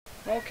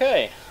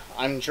Okay,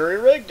 I'm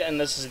jury-rigged, and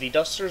this is the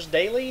Duskers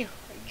Daily,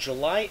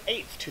 July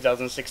 8th,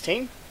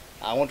 2016.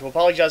 I want to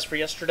apologize for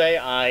yesterday.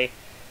 I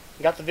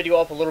got the video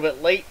up a little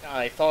bit late.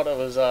 I thought it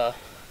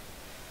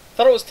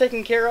was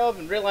taken care of,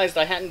 and realized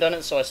I hadn't done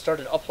it, so I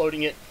started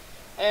uploading it,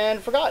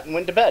 and forgot, and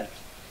went to bed.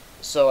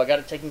 So I got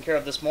it taken care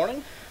of this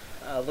morning.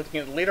 Looking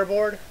at the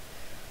leaderboard,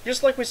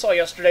 just like we saw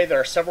yesterday, there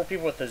are several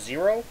people with a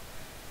 0.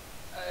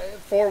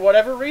 For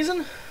whatever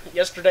reason,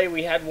 yesterday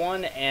we had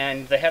one,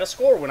 and they had a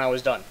score when I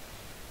was done.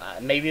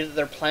 Maybe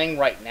they're playing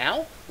right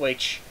now,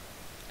 which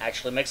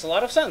actually makes a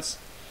lot of sense.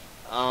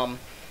 Got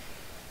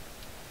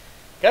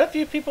a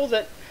few people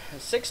that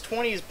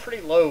 620 is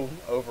pretty low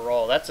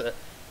overall. That's a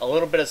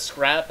little bit of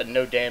scrap and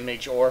no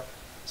damage, or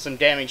some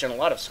damage and a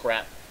lot of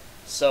scrap.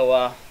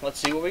 So let's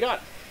see what we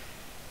got.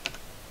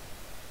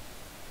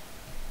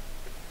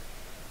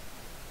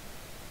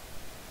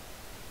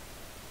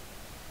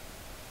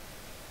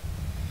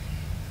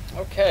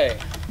 Okay.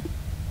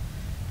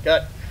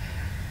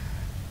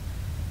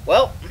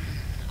 Well,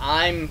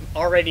 I'm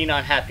already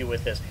not happy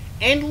with this.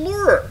 And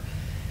lure,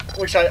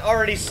 which I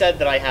already said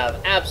that I have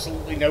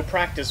absolutely no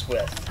practice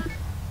with.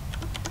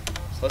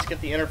 So let's get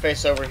the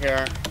interface over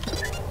here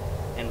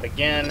and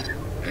begin.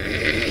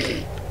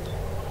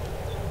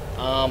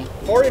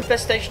 4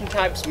 infestation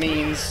types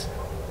means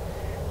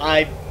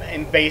I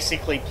am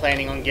basically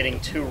planning on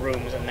getting 2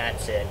 rooms and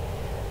that's it.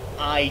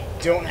 I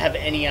don't have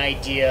any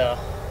idea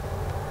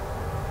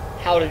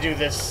how to do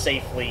this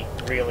safely,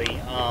 really.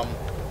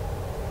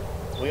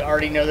 We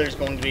already know there's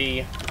going to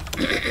be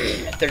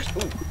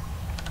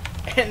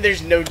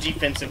there's no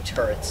defensive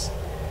turrets.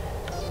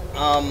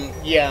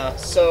 Yeah,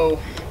 so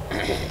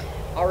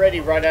already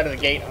right out of the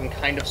gate I'm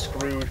kind of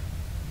screwed.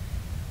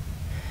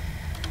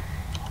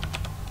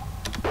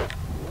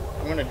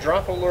 I'm gonna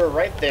drop a lure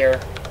right there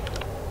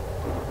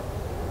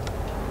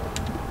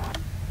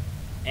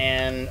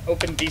and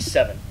open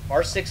D7.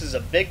 R6 is a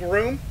big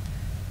room.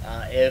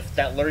 If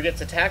that lure gets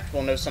attacked,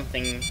 we'll know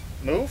something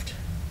moved.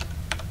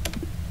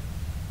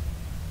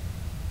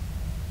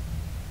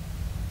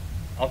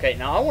 Okay,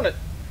 now I want to...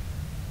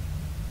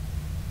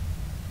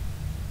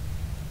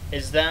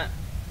 Is that...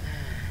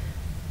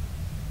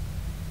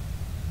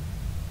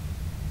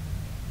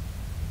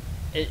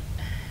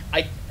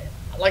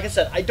 Like I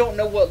said, I don't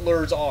know what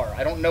lures are.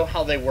 I don't know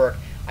how they work.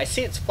 I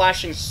see it's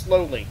flashing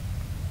slowly,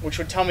 which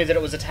would tell me that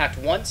it was attacked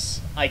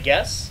once, I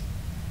guess.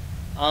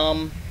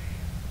 I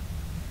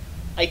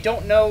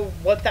don't know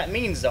what that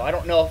means, though. I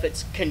don't know if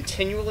it's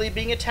continually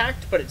being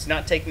attacked, but it's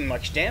not taking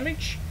much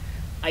damage.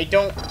 I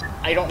don't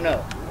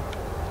know.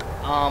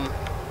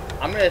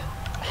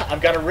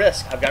 I've got to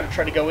risk. I've got to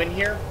try to go in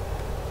here.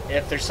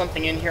 If there's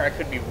something in here, I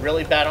could be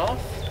really bad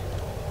off.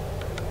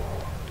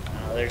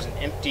 There's an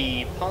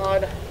empty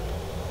pod.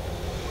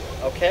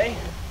 Okay.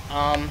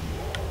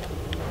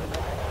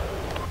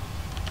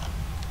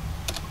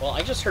 Well,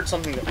 I just heard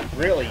something that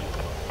really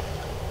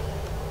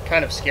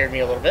kind of scared me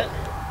a little bit.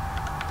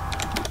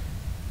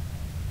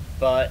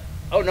 But,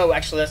 oh no,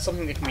 actually that's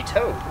something that can be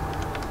towed.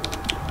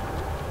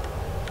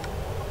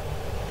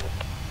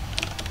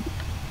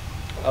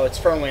 Oh, it's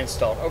firmly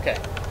installed. Okay.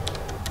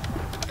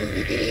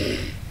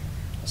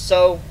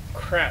 So,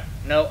 crap.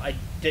 No, I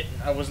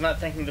didn't. I was not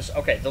thinking this.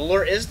 Okay, the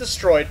lure is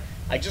destroyed.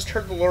 I just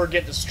heard the lure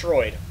get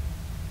destroyed.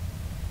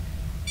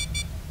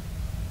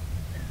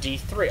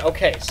 D3.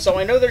 Okay, so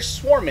I know there's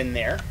swarm in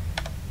there.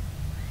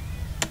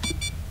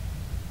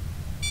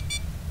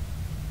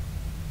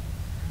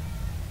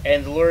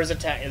 And the lure is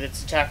attacking.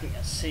 It's attacking.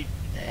 See,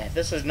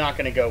 this is not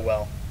going to go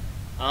well.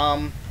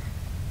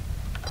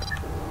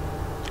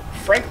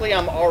 Frankly,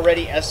 I'm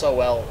already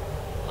SOL.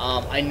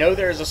 I know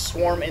there is a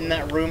swarm in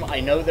that room. I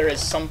know there is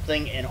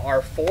something in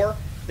R4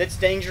 that's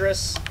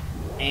dangerous,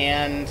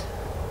 and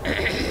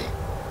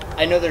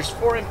I know there's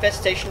 4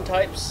 infestation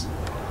types,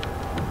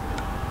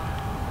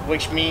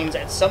 which means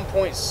at some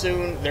point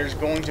soon there's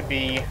going to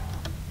be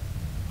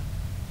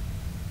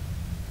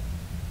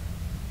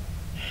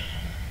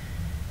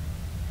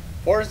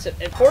four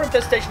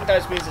infestation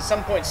types means at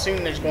some point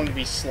soon there's going to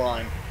be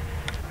slime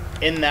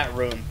in that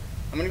room.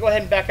 I'm going to go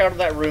ahead and back out of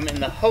that room in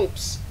the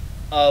hopes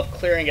of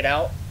clearing it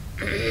out.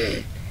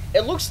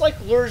 It looks like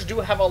lures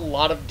do have a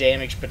lot of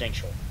damage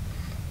potential.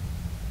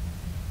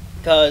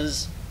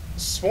 Because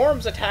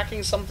swarms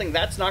attacking something,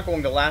 that's not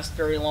going to last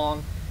very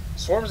long.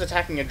 Swarms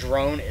attacking a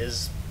drone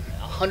is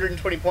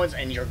 120 points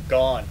and you're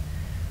gone.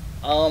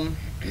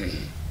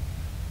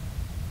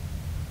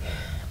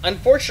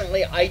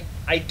 Unfortunately, I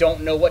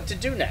don't know what to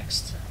do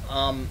next.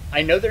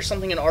 I know there's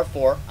something in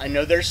R4. I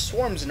know there's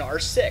swarms in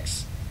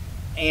R6.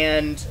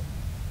 And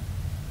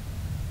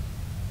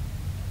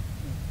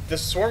the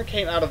swarm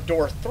came out of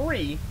door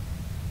 3,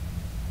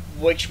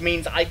 which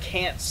means I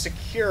can't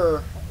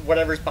secure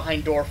whatever's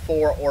behind door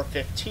 4 or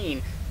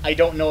 15. I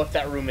don't know if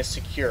that room is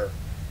secure.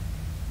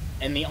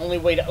 And the only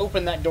way to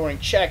open that door and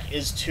check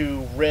is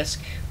to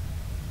risk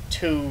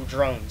 2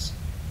 drones.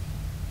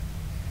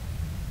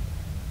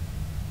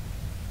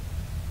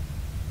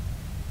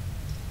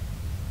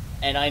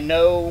 And I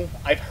know,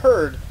 I've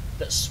heard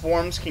that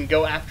swarms can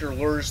go after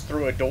lures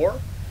through a door.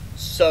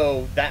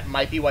 So that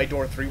might be why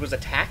door 3 was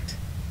attacked.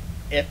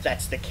 If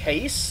that's the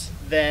case,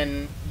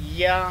 then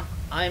yeah,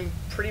 I'm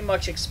pretty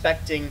much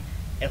expecting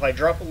if I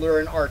drop a lure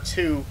in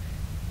R2,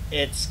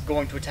 it's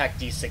going to attack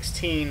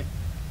D16,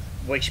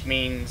 which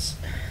means,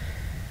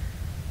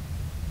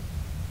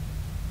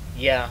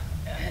 yeah,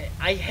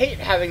 I hate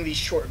having these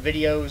short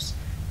videos.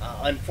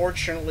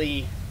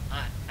 Unfortunately,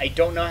 I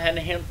don't know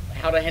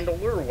how to handle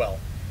lure well.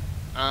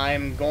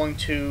 I'm going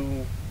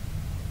to,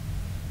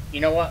 you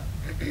know what?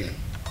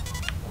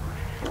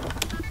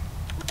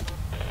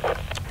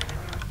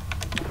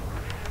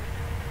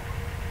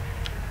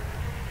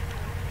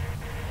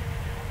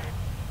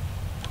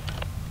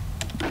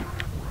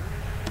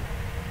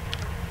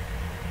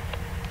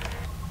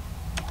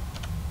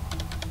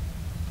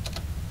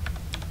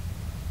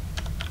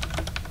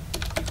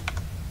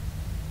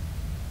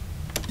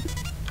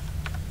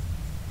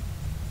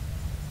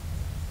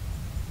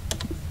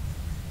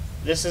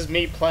 This is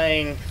me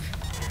playing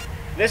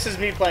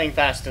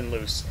fast and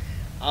loose.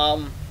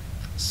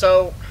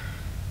 So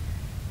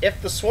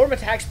if the swarm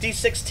attacks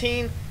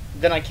D16,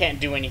 then I can't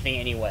do anything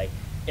anyway.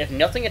 If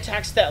nothing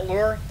attacks that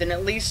lure, then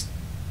at least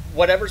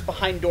whatever's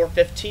behind door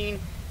 15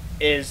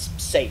 is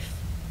safe.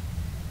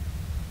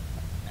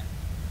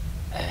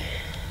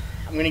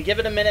 I'm gonna give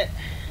it a minute.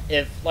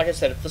 Like I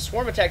said, if the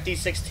swarm attack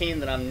D16,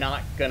 then I'm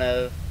not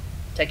gonna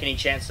take any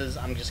chances.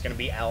 I'm just gonna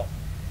be out.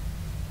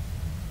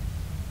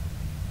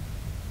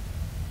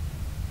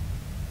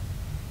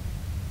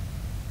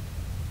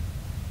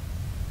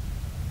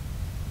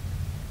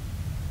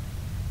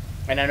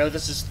 And I know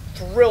this is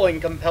thrilling,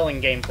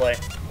 compelling gameplay.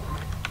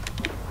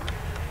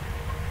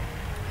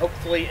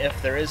 Hopefully,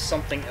 if there is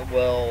something, it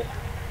will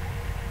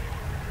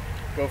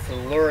go for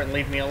the lure and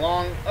leave me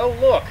alone. Oh,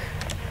 look!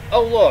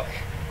 Oh, look!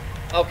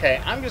 Okay,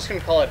 I'm just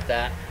going to call it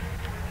that.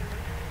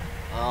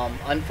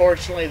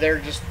 Unfortunately, there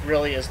just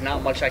really is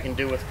not much I can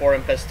do with 4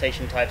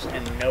 infestation types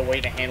and no way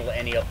to handle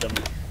any of them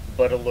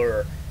but a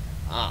lure.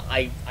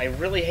 I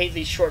really hate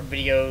these short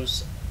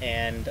videos,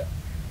 and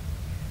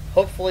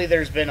hopefully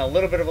there's been a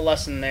little bit of a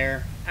lesson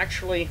there.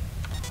 Actually,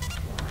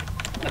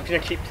 I'm going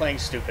to keep playing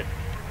stupid.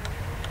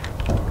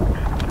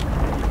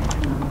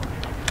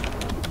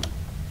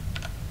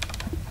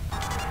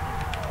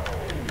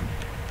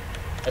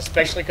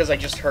 Especially because I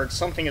just heard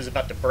something is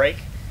about to break.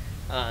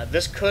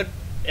 This could,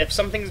 if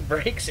something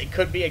breaks, it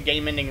could be a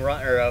game-ending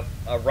run, or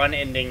a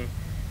run-ending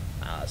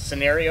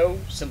scenario,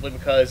 simply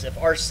because if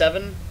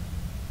R7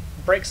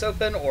 breaks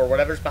open, or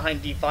whatever's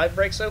behind D5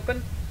 breaks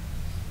open.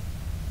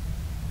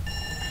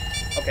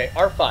 Okay,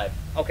 R5.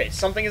 Okay,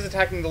 something is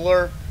attacking the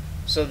lure,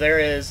 so there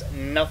is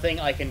nothing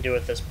I can do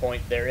at this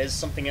point. There is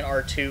something in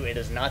R2. It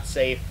is not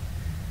safe.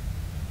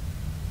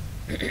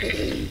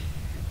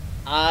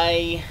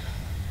 I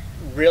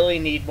really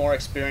need more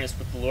experience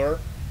with the lure.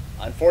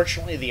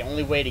 Unfortunately, the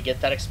only way to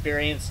get that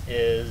experience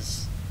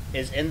is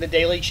in the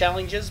daily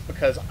challenges,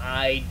 because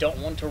I don't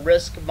want to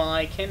risk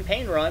my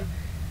campaign run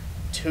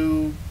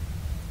to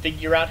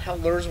figure out how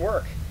lures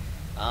work.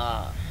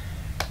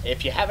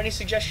 If you have any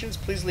suggestions,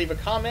 please leave a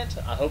comment.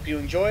 I hope you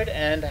enjoyed,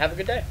 and have a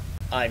good day.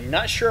 I'm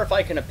not sure if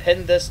I can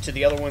append this to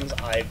the other ones.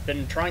 I've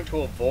been trying to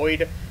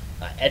avoid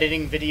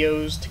editing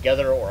videos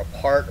together or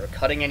apart or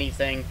cutting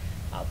anything,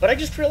 but I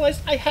just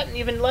realized I hadn't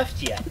even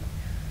left yet.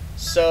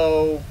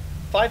 So,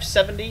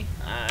 570,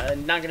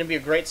 not going to be a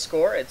great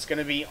score. It's going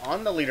to be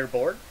on the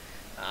leaderboard.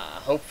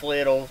 Hopefully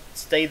it'll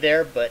stay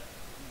there, but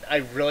I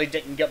really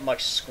didn't get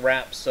much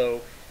scrap,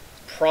 so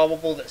it's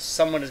probable that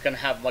someone is going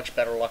to have much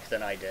better luck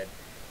than I did.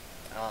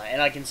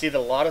 And I can see that a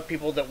lot of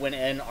people that went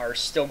in are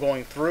still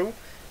going through,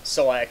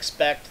 so I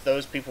expect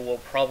those people will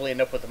probably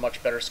end up with a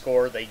much better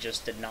score. They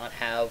just did not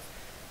have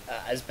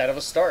as bad of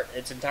a start.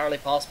 It's entirely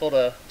possible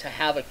to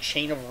have a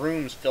chain of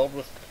rooms filled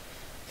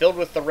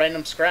with the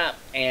random scrap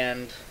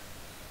and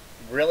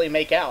really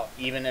make out,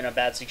 even in a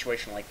bad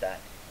situation like that.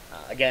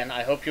 Again,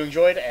 I hope you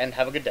enjoyed, and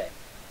have a good day.